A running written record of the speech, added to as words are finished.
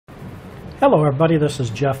Hello everybody, this is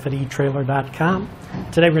Jeff at etrailer.com.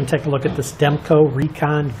 Today we're going to take a look at this Demco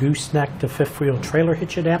Gooseneck to fifth wheel trailer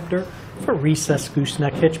hitch adapter for recessed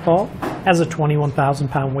gooseneck hitch ball. Has a 21,000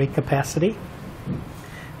 pound weight capacity.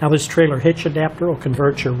 Now this trailer hitch adapter will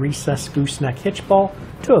convert your recessed gooseneck hitch ball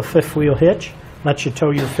to a fifth wheel hitch, lets you tow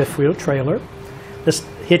your fifth wheel trailer. This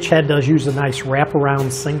hitch head does use a nice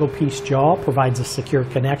wraparound single piece jaw, provides a secure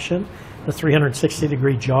connection. The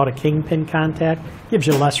 360-degree jaw to kingpin contact gives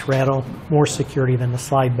you less rattle, more security than the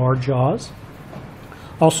slide bar jaws.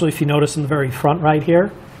 Also, if you notice in the very front right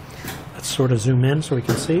here, let's sort of zoom in so we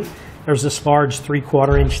can see, there's this large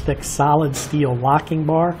 3/4 inch thick solid steel locking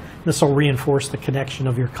bar. This will reinforce the connection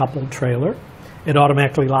of your coupled trailer. It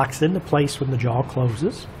automatically locks into place when the jaw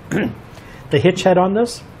closes. The hitch head on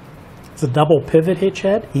this, it's a double pivot hitch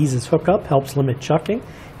head, eases hookup, helps limit chucking.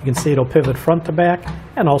 You can see it'll pivot front to back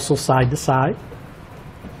and also side to side.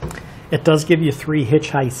 It does give you 3 hitch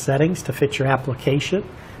height settings to fit your application.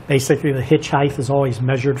 Basically, the hitch height is always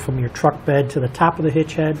measured from your truck bed to the top of the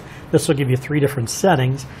hitch head. This will give you 3 different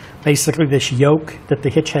settings. Basically, this yoke that the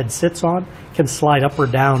hitch head sits on can slide up or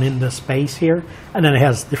down in the space here, and then it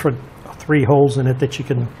has different 3 holes in it that you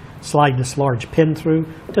can slide this large pin through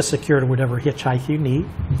to secure to whatever hitch height you need.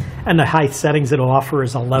 And the height settings it'll offer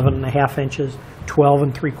is 11.5 inches,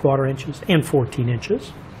 12 3/4 inches, and 14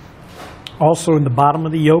 inches. Also in the bottom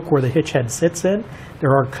of the yoke where the hitch head sits in,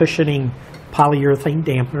 there are cushioning polyurethane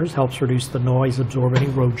dampeners, helps reduce the noise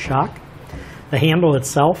absorbing road shock. The handle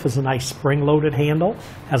itself is a nice spring-loaded handle,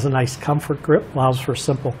 has a nice comfort grip, allows for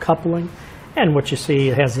simple coupling, and what you see,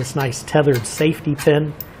 it has this nice tethered safety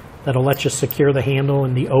pin that'll let you secure the handle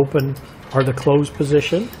in the open or the closed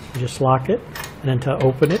position. You just lock it, and then to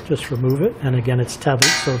open it, just remove it, and again it's tethered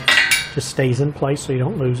so it just stays in place so you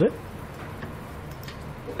don't lose it.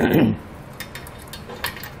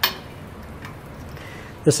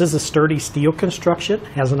 This is a sturdy steel construction,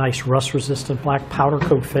 has a nice rust-resistant black powder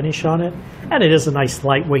coat finish on it, and it is a nice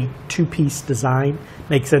lightweight 2-piece design,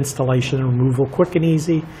 makes installation and removal quick and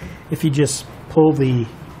easy. If you just pull the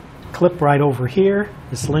clip right over here,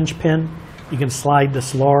 this linch pin, you can slide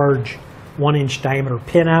this large 1-inch diameter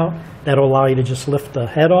pin out. That'll allow you to just lift the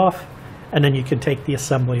head off, and then you can take the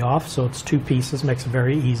assembly off. So it's 2 pieces, makes it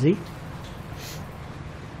very easy.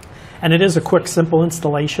 And it is a quick, simple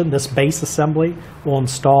installation. This base assembly will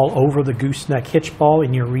install over the gooseneck hitch ball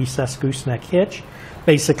in your recessed gooseneck hitch.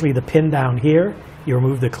 Basically the pin down here, you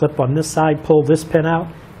remove the clip on this side, pull this pin out,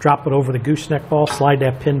 drop it over the gooseneck ball, slide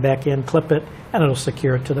that pin back in, clip it, and it'll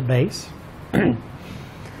secure it to the base.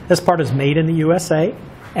 This part is made in the USA.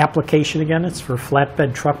 Application again, it's for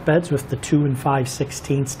flatbed truck beds with the 2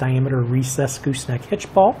 5/16 diameter recessed gooseneck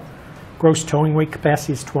hitch ball. Gross towing weight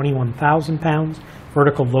capacity is 21,000 pounds.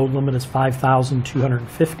 Vertical load limit is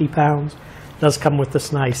 5,250 pounds. It does come with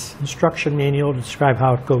this nice instruction manual to describe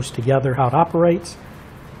how it goes together, how it operates.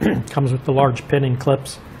 Comes with the large pin and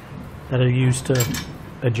clips that are used to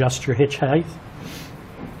adjust your hitch height.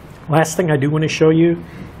 Last thing I do want to show you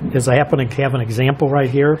is I happen to have an example right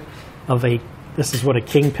here of this is what a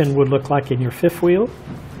kingpin would look like in your fifth wheel.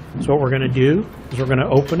 So what we're going to do is we're going to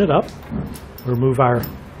open it up, remove our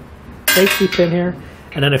safety pin here,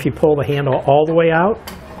 and then if you pull the handle all the way out,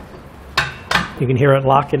 you can hear it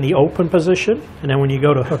lock in the open position, and then when you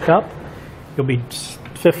go to hook up,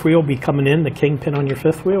 fifth wheel will be coming in, the kingpin on your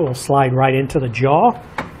fifth wheel will slide right into the jaw,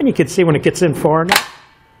 and you can see when it gets in far enough,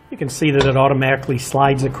 you can see that it automatically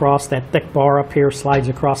slides across. That thick bar up here slides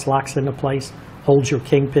across, locks into place, holds your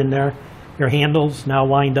kingpin there. Your handle's now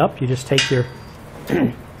lined up. You just take your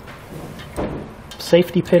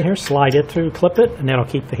safety pin here, slide it through, clip it, and that'll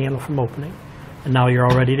keep the handle from opening. And now you're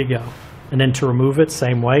all ready to go. And then to remove it,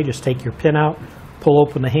 same way, just take your pin out, pull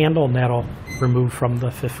open the handle, and that'll remove from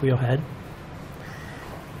the fifth wheel head.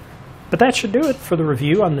 But that should do it for the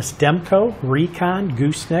review on this Demco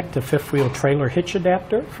Gooseneck to fifth wheel trailer hitch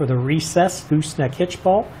adapter for the recessed gooseneck hitch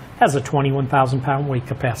ball. Has a 21,000 pound weight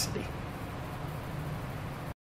capacity.